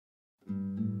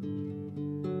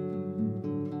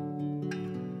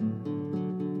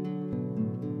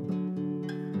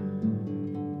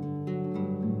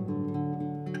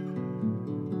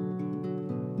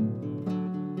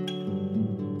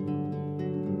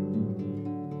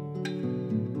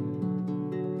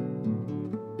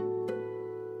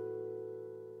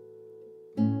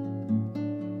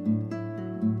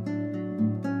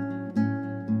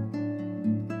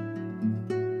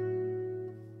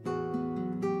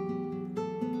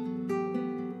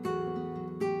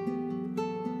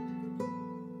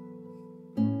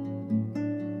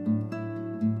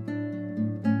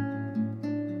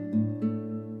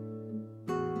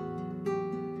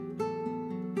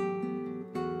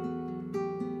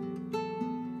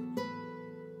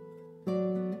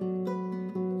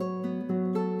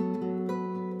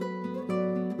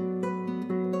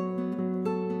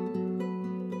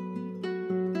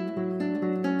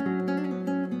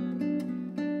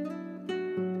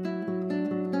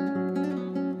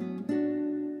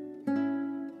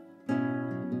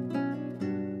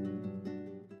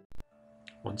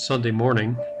Sunday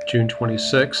morning, June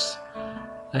 26th,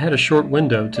 I had a short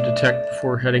window to detect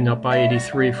before heading up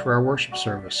I-83 for our worship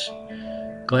service.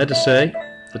 Glad to say,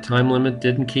 the time limit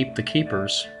didn't keep the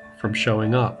keepers from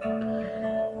showing up.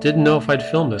 Didn't know if I'd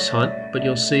film this hunt, but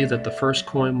you'll see that the first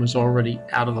coin was already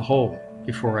out of the hole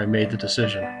before I made the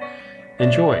decision.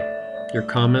 Enjoy. Your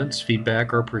comments,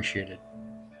 feedback are appreciated.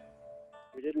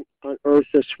 We didn't unearth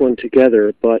this one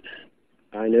together, but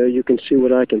I know you can see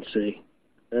what I can see.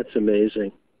 That's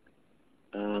amazing.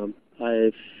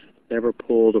 I've never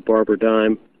pulled a barber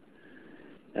dime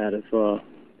out of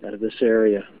this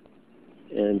area,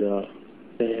 and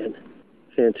man,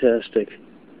 fantastic.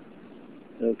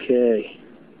 Okay,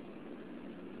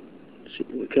 let's see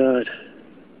what we got.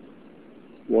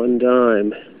 One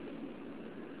dime.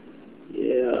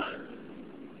 Yeah,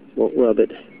 won't rub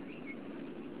it.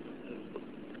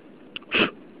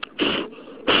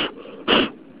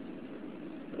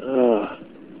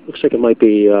 Looks like it might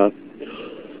be a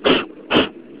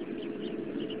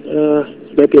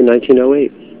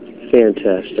 1908.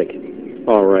 Fantastic.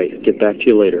 All right, get back to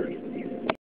you later.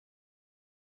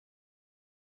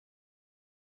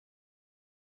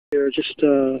 Here, just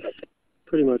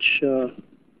pretty much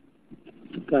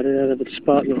got it out of its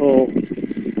spot in the hole.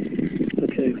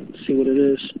 Okay, let's see what it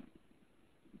is.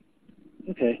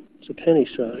 Okay, it's a penny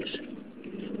size.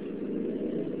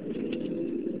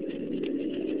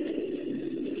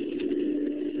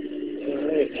 All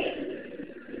right.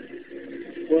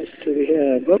 What do we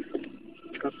have? Oh,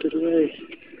 dropped it away.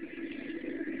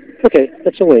 Okay,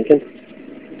 that's a Lincoln.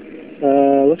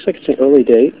 Looks like it's an early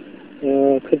date.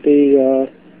 Could be,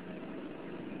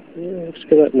 let's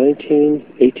go about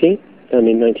 1918.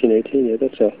 1918, yeah,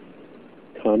 that's a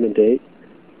common date.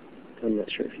 I'm not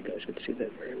sure if you guys could see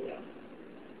that very well.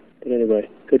 But anyway,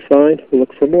 good find. We'll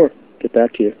look for more. Get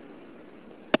back to you.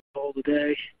 All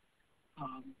today.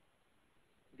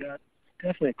 We got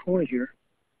definitely a coin here.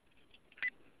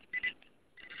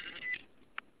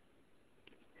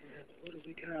 And what do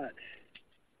we got?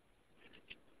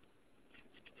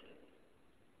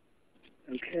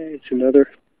 Okay, it's another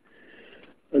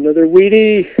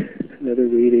Wheatie. Another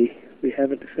Wheatie. We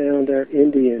haven't found our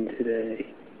Indian today.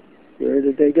 Where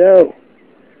did they go?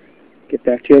 Get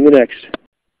back to you on the next.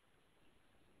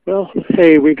 Well,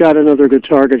 hey, we got another good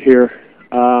target here.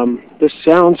 This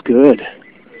sounds good.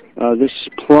 This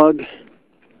plug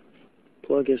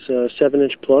is a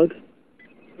 7-inch plug.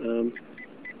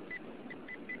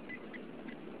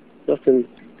 Nothing.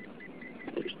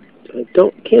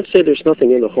 Can't say there's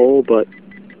nothing in the hole, but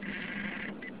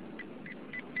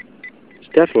it's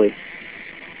definitely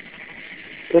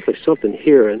something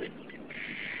here, and it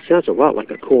sounds a lot like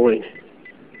a coin.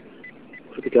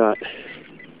 What do we got?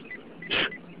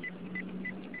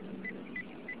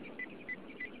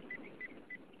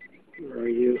 Where are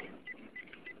you?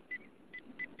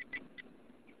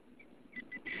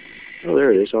 Oh,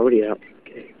 there it is, already out.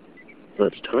 Okay. Oh,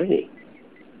 it's tiny.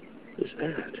 What is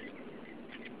that?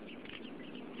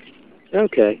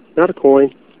 Okay, not a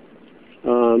coin.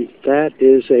 That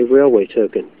is a railway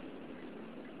token.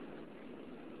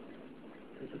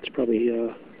 That's probably,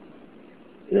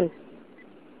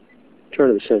 turn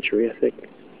of the century, I think.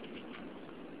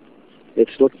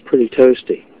 It's looked pretty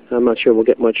toasty. I'm not sure we'll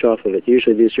get much off of it.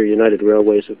 Usually these are United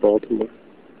Railways of Baltimore.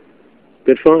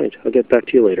 Good find. I'll get back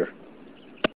to you later.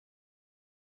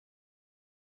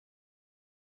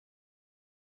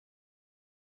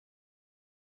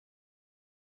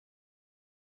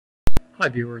 Hi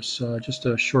viewers, just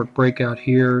a short breakout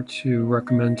here to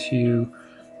recommend to you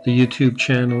the YouTube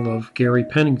channel of Gary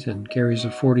Pennington. Gary's a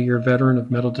 40-year veteran of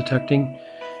metal detecting,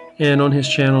 and on his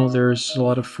channel there's a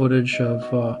lot of footage of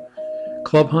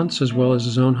club hunts as well as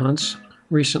his own hunts.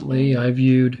 Recently I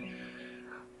viewed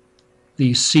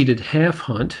the seated half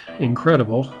hunt.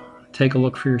 Incredible. Take a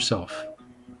look for yourself.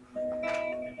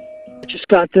 Just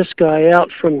got this guy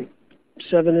out from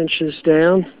 7 inches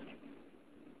down.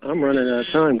 I'm running out of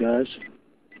time, guys.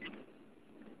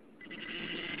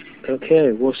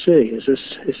 Okay, we'll see. Is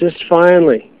this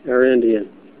finally our Indian?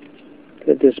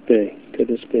 Could this be? Could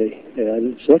this be? Yeah,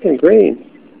 it's looking green.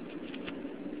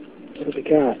 What do we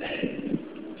got?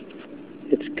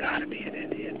 It's got to be an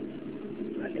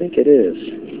Indian. I think it is.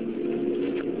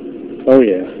 Oh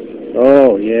yeah.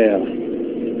 Oh yeah.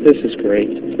 This is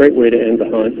great. Great way to end the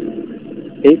hunt.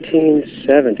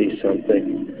 1870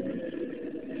 something.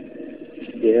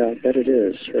 Yeah, I bet it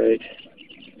is, right?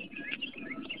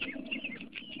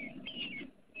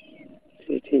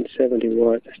 1870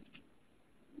 what?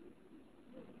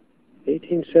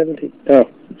 1870? Oh,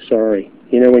 sorry.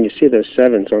 You know, when you see those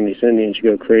sevens on these Indians, you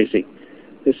go crazy.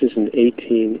 This is an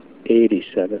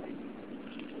 1887.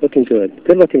 Looking good.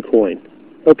 Good looking coin.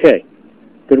 Okay,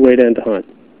 good way to end the hunt.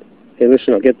 Hey,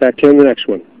 listen, I'll get back to you on the next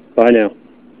one. Bye now.